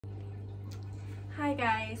Hi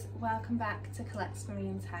guys, welcome back to Colette's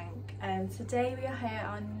Marine Tank. Today we are here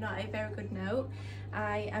on not a very good note.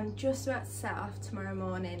 I am just about to set off tomorrow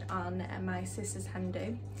morning on my sister's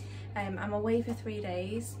hen-do. I'm away for 3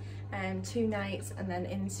 days, 2 nights and then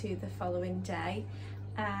into the following day,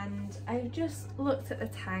 and I've just looked at the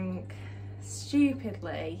tank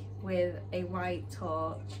stupidly with a white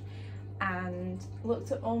torch and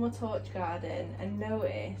looked at all my torch garden and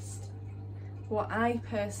noticed what I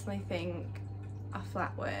personally think are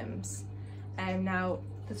flatworms. Now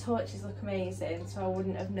the torches look amazing, so I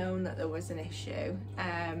wouldn't have known that there was an issue,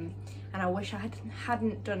 and I wish I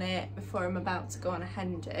hadn't done it before I'm about to go on a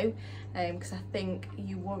hen-do, because I think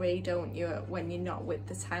you worry, don't you, when you're not with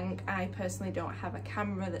the tank. I personally don't have a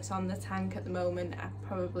camera that's on the tank at the moment. I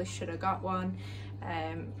probably should have got one.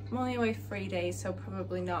 I'm only away for 3 days, so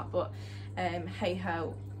probably not, but hey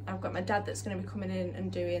ho. I've got my dad that's going to be coming in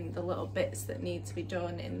and doing the little bits that need to be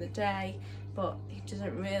done in the day, but he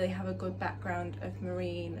doesn't really have a good background of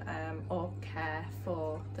marine or care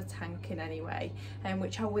for the tank in any way,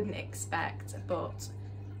 which I wouldn't expect, but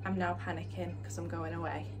I'm now panicking because I'm going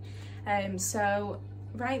away. So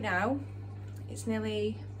right now it's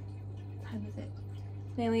nearly, what time is it?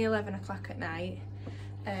 Nearly 11 o'clock at night.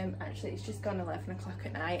 Actually it's just gone 11 o'clock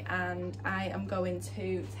at night, and I am going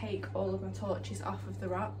to take all of my torches off of the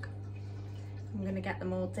rock. I'm going to get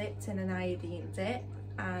them all dipped in an iodine dip,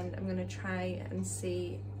 and I'm going to try and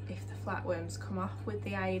see if the flatworms come off with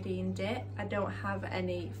the iodine dip. I don't have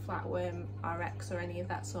any flatworm RX or any of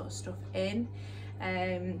that sort of stuff in.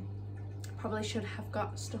 Probably should have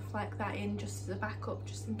got stuff like that in just as a backup,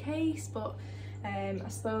 just in case, but I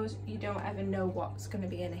suppose you don't ever know what's going to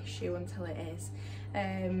be an issue until it is.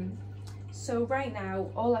 So right now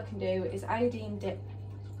all I can do is iodine dip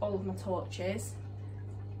all of my torches,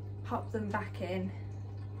 pop them back in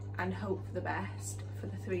and hope for the best for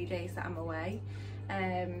the 3 days that I'm away.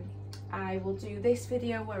 I will do this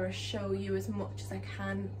video where I show you as much as I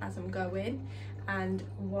can as I'm going, and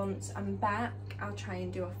once I'm back I'll try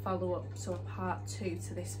and do a follow-up, so a part 2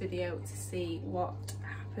 to this video, to see what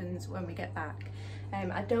happens when we get back.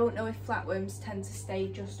 I don't know if flatworms tend to stay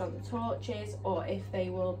just on the torches or if they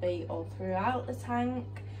will be all throughout the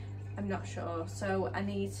tank. I'm not sure, so I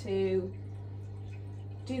need to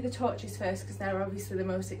do the torches first because they're obviously the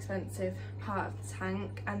most expensive part of the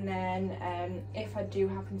tank, and then if I do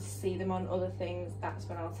happen to see them on other things, that's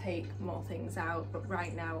when I'll take more things out. But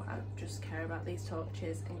right now I just care about these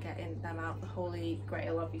torches and getting them out. The Holy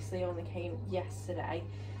Grail obviously only came yesterday.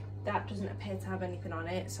 That doesn't appear to have anything on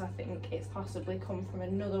it, so I think it's possibly come from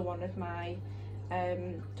another one of my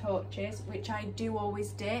torches, which I do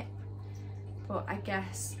always dip. But I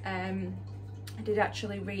guess I did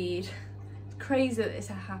actually read, it's crazy that this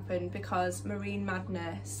happened, because Marine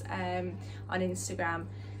Madness on Instagram,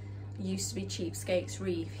 used to be Cheapskates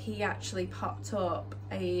Reef, he actually popped up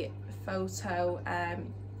a photo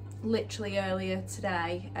literally earlier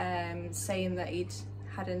today saying that he'd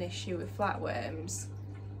had an issue with flatworms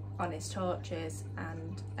on his torches,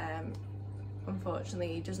 and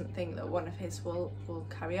unfortunately he doesn't think that one of his will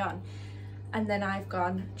carry on. And then I've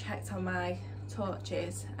gone, checked on my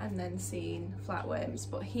torches and then seen flatworms,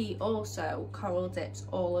 but he also coral dips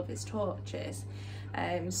all of his torches.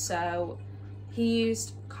 So he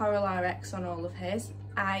used Coral RX on all of his.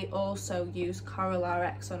 I also used Coral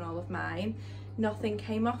RX on all of mine. Nothing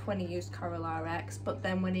came off when he used Coral RX, but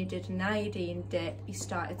then when he did an iodine dip, he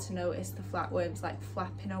started to notice the flatworms like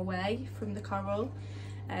flapping away from the coral.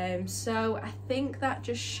 So I think that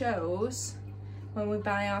just shows, when we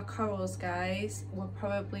buy our corals, guys, we're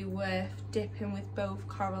probably worth dipping with both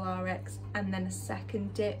Coral RX and then a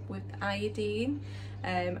second dip with iodine.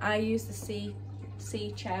 I use the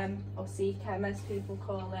C-Chem, or C-Chem as people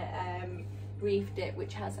call it, reef dip,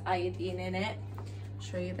 which has iodine in it.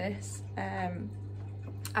 Show you this,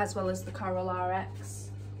 as well as the Coral RX,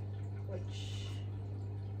 which,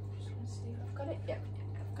 just want to see if I've got it. Yep,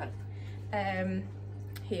 I've got it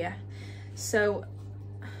here. So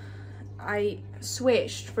I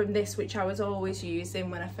switched from this, which I was always using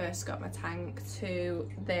when I first got my tank, to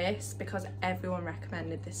this because everyone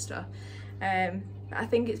recommended this stuff. I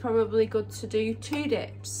think it's probably good to do 2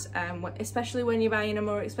 dips, especially when you're buying a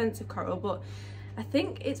more expensive coral, but I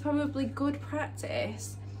think it's probably good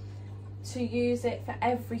practice to use it for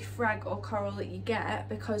every frag or coral that you get,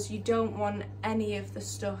 because you don't want any of the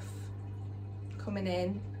stuff coming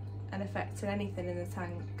in and affecting anything in the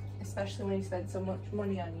tank, especially when you spend so much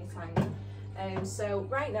money on your tank. So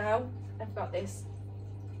right now I've got this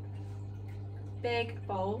big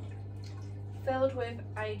bowl filled with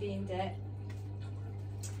iodine dip.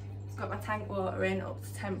 It's got my tank water in up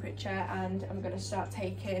to temperature, and I'm going to start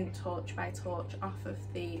taking torch by torch off of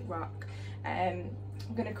the rock. I'm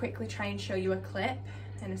going to quickly try and show you a clip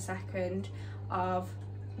in a second of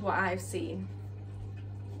what I've seen.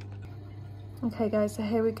 Okay guys, so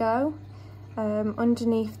here we go.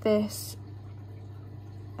 Underneath this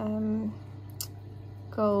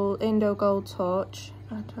Indo gold torch,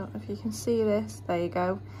 I don't know if you can see this, there you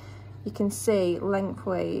go. You can see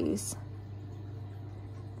lengthways,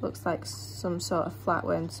 looks like some sort of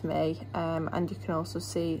flatworm to me, and you can also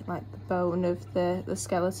see like the bone of the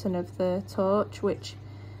skeleton of the torch, which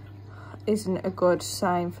isn't a good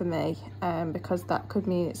sign for me, because that could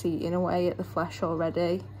mean it's eating away at the flesh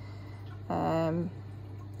already.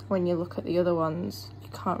 When you look at the other ones, you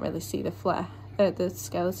can't really see the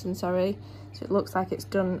skeleton, sorry, so it looks like it's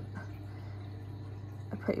done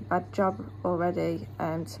a pretty bad job already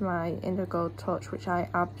to my Indo gold torch, which I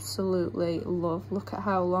absolutely love. Look at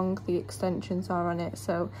how long the extensions are on it,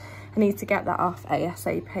 so I need to get that off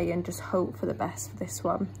ASAP and just hope for the best for this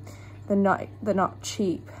one. They're not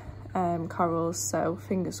cheap corals, so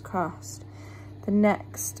fingers crossed. The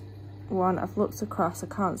next one I've looked across, I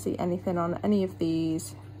can't see anything on any of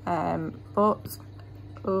these, but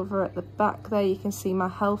over at the back there you can see my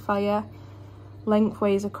hellfire.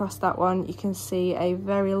 Lengthways across that one you can see a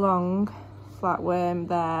very long flatworm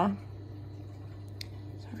there.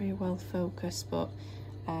 It's not very well focused, but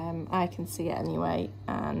I can see it anyway.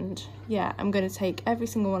 And yeah, I'm going to take every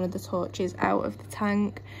single one of the torches out of the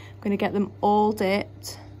tank. I'm going to get them all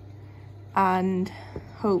dipped, and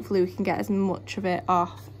hopefully we can get as much of it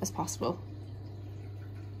off as possible.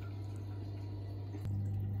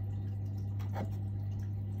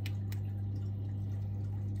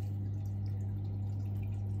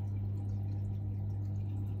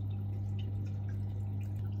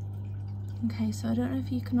 Okay, so I don't know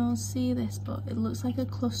if you can all see this, but it looks like a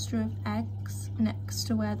cluster of eggs next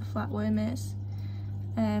to where the flatworm is.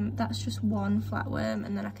 That's just one flatworm,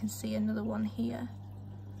 and then I can see another one here.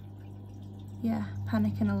 Yeah,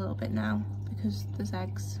 panicking a little bit now because there's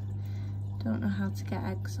eggs. Don't know how to get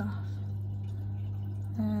eggs off.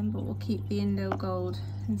 But we'll keep the Indo gold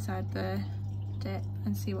inside the dip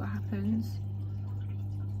and see what happens.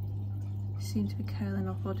 They seem to be curling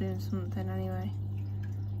up or doing something anyway.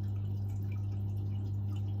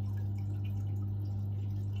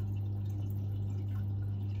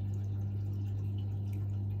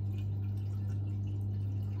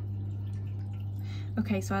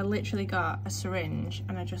 Okay, so I literally got a syringe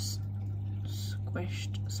and I just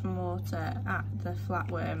squished some water at the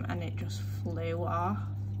flatworm and it just flew off.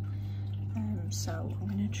 So I'm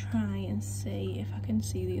going to try and see if I can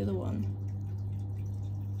see the other one.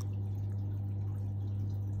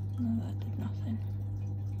 No, that did nothing.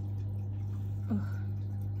 Ugh.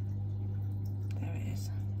 There it is.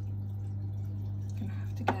 I'm going to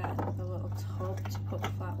have to get the little tub to put the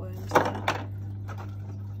flatworms in.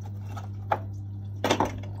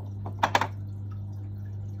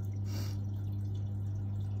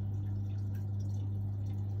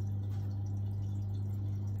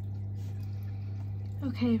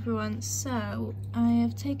 Okay everyone, so I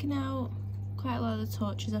have taken out quite a lot of the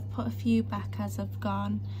torches. I've put a few back as I've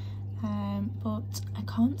gone, but I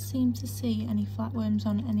can't seem to see any flatworms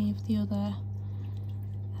on any of the other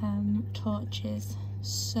torches,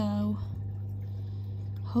 so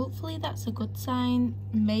hopefully that's a good sign.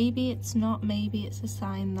 Maybe it's not, maybe it's a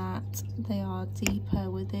sign that they are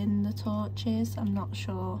deeper within the torches, I'm not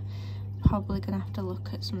sure. Probably gonna have to look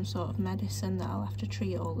at some sort of medicine that I'll have to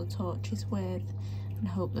treat all the torches with and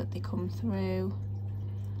hope that they come through.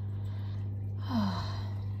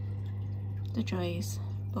 The joys.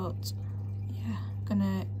 But yeah, I'm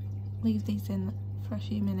gonna leave these in for a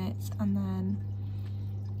few minutes and then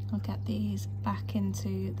I'll get these back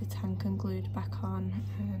into the tank and glued back on.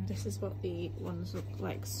 And this is what the ones look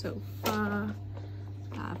like so far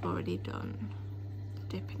that I've already done the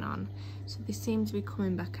dipping on. So they seem to be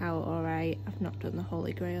coming back out alright. I've not done the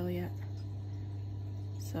Holy Grail yet.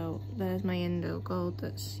 So there's my Indo gold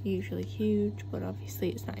that's usually huge, but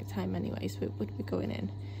obviously it's night time anyway, so it would be going in.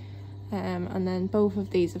 And then both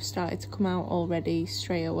of these have started to come out already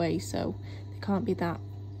straight away, so they can't be that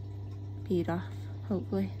beat off,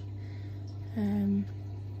 hopefully.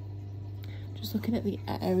 Just looking at the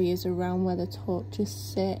areas around where the torches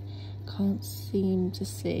sit, can't seem to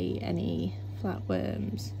see any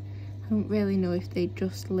flatworms. I don't really know if they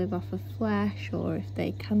just live off of flesh or if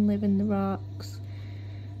they can live in the rocks.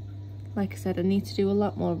 Like I said, I need to do a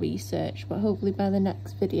lot more research, but hopefully by the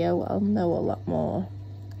next video I'll know a lot more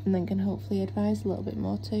and then can hopefully advise a little bit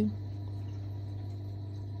more too.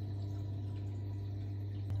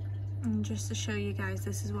 And just to show you guys,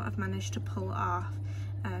 this is what I've managed to pull off.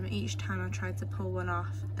 Each time I've tried to pull one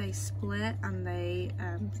off, they split and they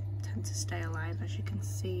tend to stay alive, as you can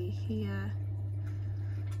see here.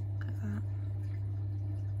 Look at that.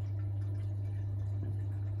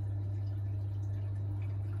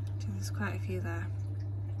 So there's quite a few there.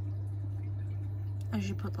 As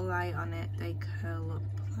you put the light on it, they curl up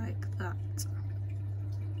like that.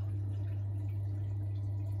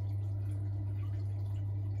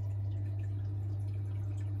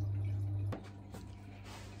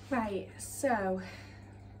 Right, so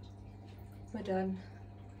we're done.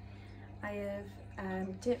 I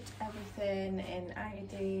have dipped everything in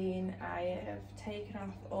iodine. I have taken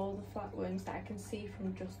off all the flatworms that I can see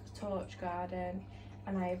from just the torch garden,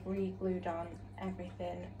 and I have re-glued on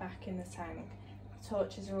everything back in the tank. The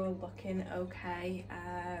torches are all looking okay.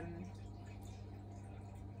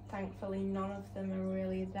 Thankfully none of them are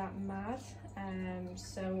really that mad,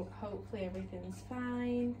 so hopefully everything's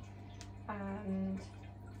fine, and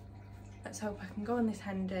let's hope I can go on this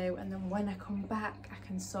hen do, and then when I come back I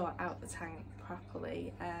can sort out the tank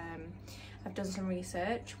properly. I've done some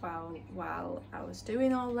research while I was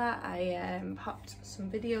doing all that. I popped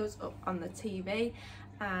some videos up on the TV,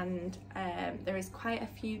 and there is quite a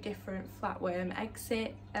few different flatworm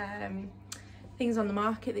exit things on the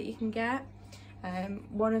market that you can get.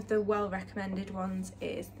 One of the well recommended ones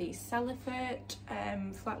is the saltwater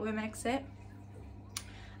flatworm exit.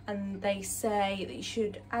 And they say that you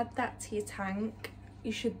should add that to your tank.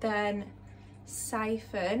 You should then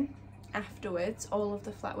siphon afterwards all of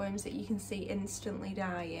the flatworms that you can see instantly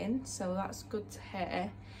dying, so that's good to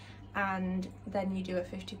hear, and then you do a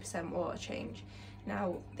 50% water change.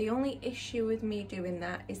 Now the only issue with me doing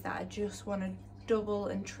that is that I just want to double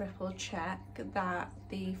and triple check that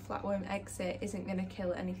the flatworm exit isn't going to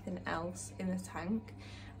kill anything else in the tank.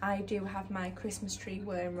 I do have my Christmas tree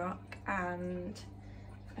worm rock and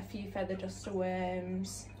a few feather duster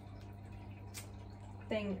worms. I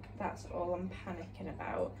think that's all I'm panicking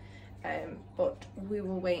about, but we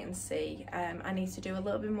will wait and see. I need to do a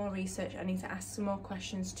little bit more research. I need to ask some more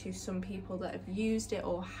questions to some people that have used it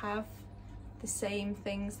or have the same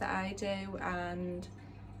things that I do, and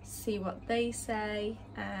see what they say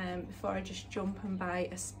before I just jump and buy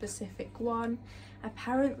a specific one.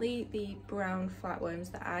 Apparently the brown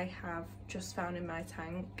flatworms that I have just found in my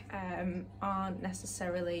tank aren't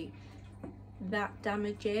necessarily that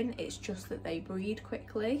damaging, it's just that they breed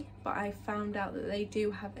quickly, but I found out that they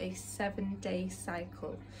do have a 7-day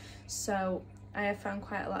cycle. So I have found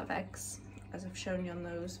quite a lot of eggs, as I've shown you on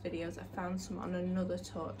those videos. I found some on another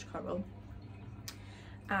torch coral,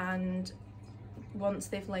 and once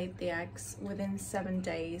they've laid the eggs, within 7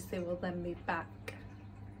 days they will then be back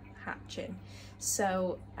hatching.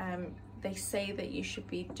 So they say that you should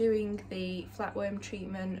be doing the flatworm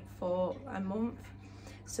treatment for a month.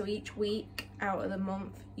 So each week out of the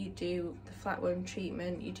month you do the flatworm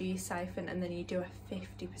treatment, you do your siphon, and then you do a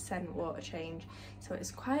 50% water change. So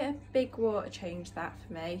it's quite a big water change that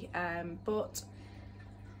for me, but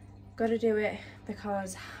got to do it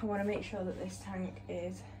because I want to make sure that this tank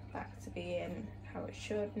is back to being how it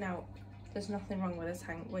should. Now there's nothing wrong with a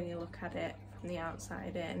tank when you look at it from the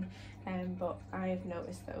outside in, but I have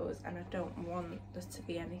noticed those, and I don't want there to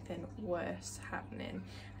be anything worse happening.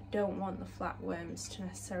 I don't want the flatworms to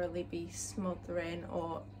necessarily be smothering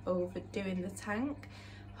or overdoing the tank.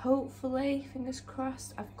 Hopefully, fingers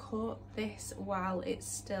crossed, I've caught this while it's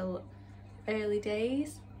still early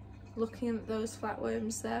days. Looking at those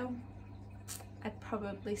flatworms though, I'd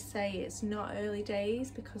probably say it's not early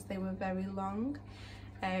days because they were very long.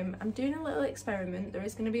 I'm doing a little experiment. There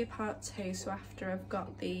is going to be a part 2, so after I've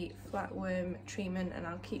got the flatworm treatment, and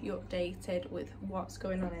I'll keep you updated with what's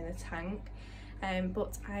going on in the tank.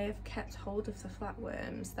 But I have kept hold of the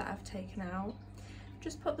flatworms that I've taken out.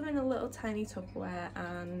 Just put them in a little tiny Tupperware,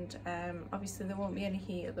 and obviously there won't be any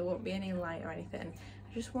heat, there won't be any light or anything.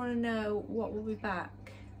 I just want to know what will be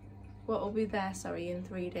there, sorry, in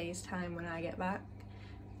 3 days time when I get back.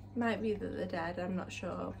 Might be that they're dead, I'm not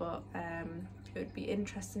sure, but it would be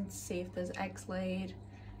interesting to see if there's eggs laid,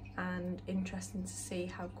 and interesting to see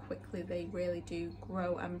how quickly they really do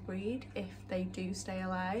grow and breed if they do stay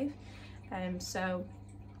alive. So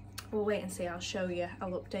we'll wait and see. I'll show you,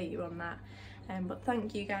 I'll update you on that. But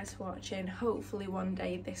thank you guys for watching. Hopefully one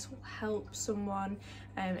day this will help someone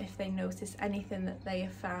if they notice anything that they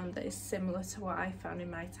have found that is similar to what I found in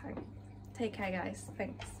my tank. Take care guys,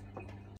 thanks.